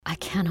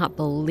cannot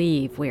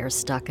believe we are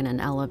stuck in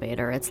an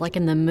elevator. It's like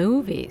in the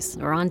movies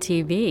or on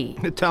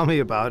TV. Tell me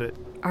about it.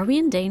 Are we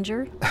in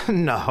danger?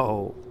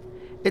 No.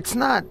 It's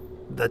not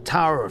the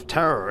Tower of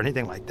Terror or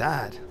anything like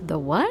that. The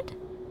what?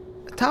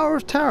 The Tower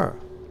of Terror.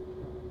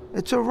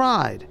 It's a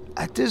ride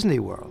at Disney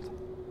World.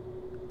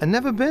 And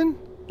never been?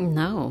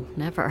 No,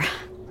 never.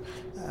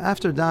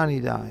 After Donnie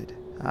died,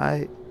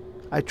 I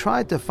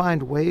tried to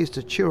find ways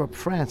to cheer up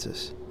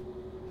Francis.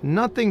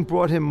 Nothing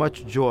brought him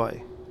much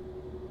joy.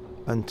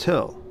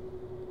 Until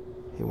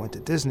he went to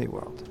Disney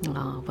World.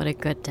 Oh, what a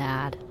good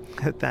dad.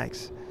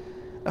 Thanks.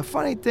 A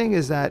funny thing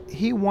is that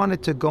he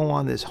wanted to go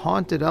on this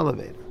haunted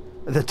elevator,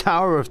 the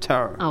Tower of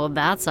Terror. Oh,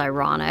 that's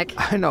ironic.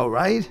 I know,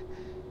 right?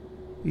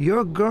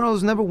 Your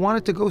girls never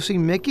wanted to go see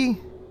Mickey?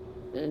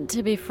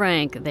 To be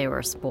frank, they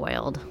were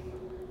spoiled.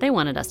 They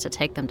wanted us to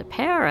take them to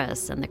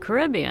Paris and the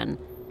Caribbean.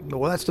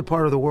 Well, that's the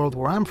part of the world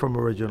where I'm from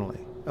originally,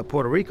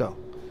 Puerto Rico.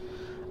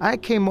 I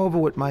came over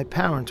with my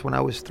parents when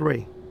I was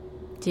 3.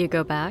 Do you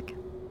go back?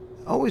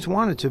 Always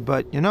wanted to,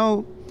 but,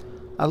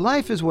 a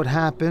life is what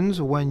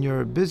happens when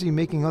you're busy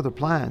making other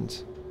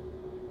plans.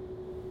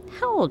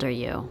 How old are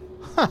you?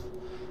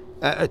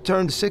 I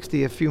turned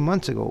 60 a few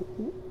months ago.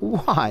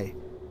 Why?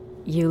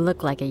 You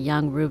look like a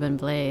young Reuben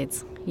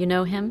Blades. You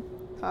know him?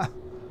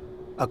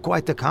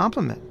 Quite the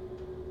compliment.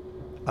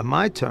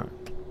 My turn.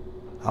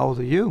 How old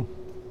are you?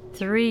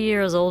 3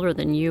 years older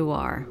than you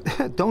are.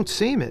 Don't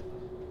seem it.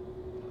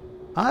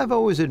 I've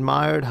always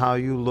admired how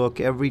you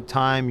look every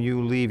time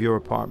you leave your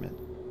apartment.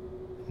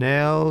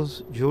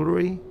 Nails,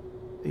 jewelry,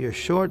 your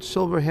short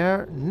silver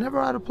hair, never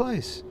out of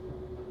place.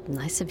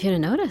 Nice of you to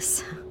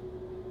notice.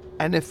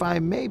 And if I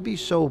may be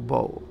so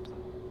bold,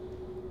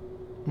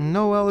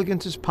 no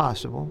elegance is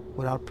possible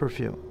without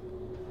perfume.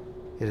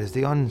 It is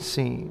the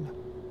unseen,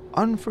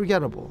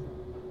 unforgettable,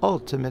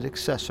 ultimate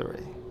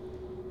accessory.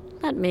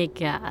 Let me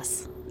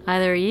guess.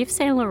 Either Yves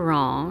Saint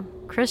Laurent,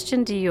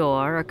 Christian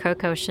Dior, or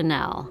Coco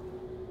Chanel.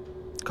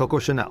 Coco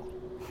Chanel.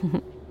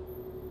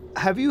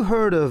 Have you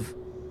heard of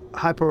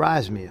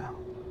hyperasmia?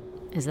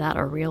 Is that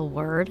a real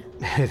word?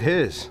 It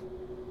is.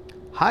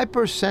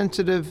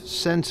 Hypersensitive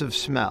sense of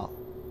smell.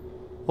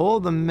 All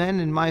the men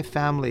in my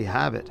family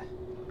have it.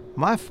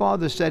 My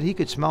father said he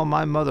could smell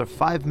my mother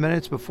 5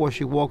 minutes before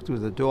she walked through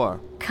the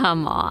door.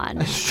 Come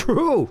on. It's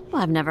true.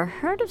 Well, I've never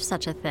heard of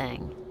such a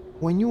thing.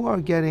 When you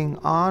are getting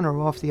on or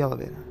off the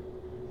elevator,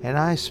 and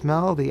I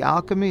smell the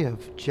alchemy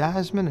of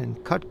jasmine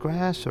and cut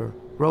grass or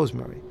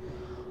rosemary,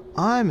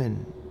 I'm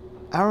in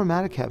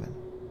aromatic heaven.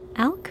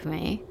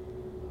 Alchemy?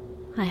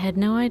 I had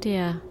no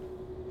idea.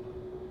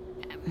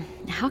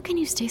 How can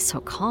you stay so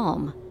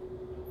calm?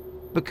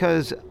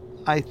 Because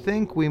I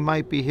think we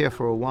might be here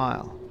for a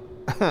while.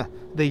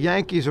 The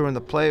Yankees are in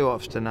the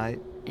playoffs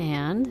tonight.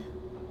 And?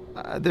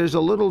 There's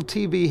a little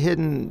TV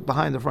hidden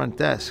behind the front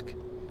desk.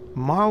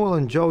 Marwell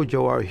and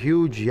JoJo are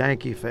huge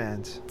Yankee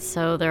fans.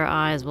 So their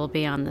eyes will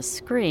be on the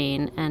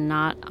screen and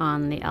not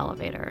on the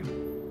elevator.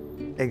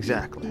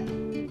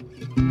 Exactly.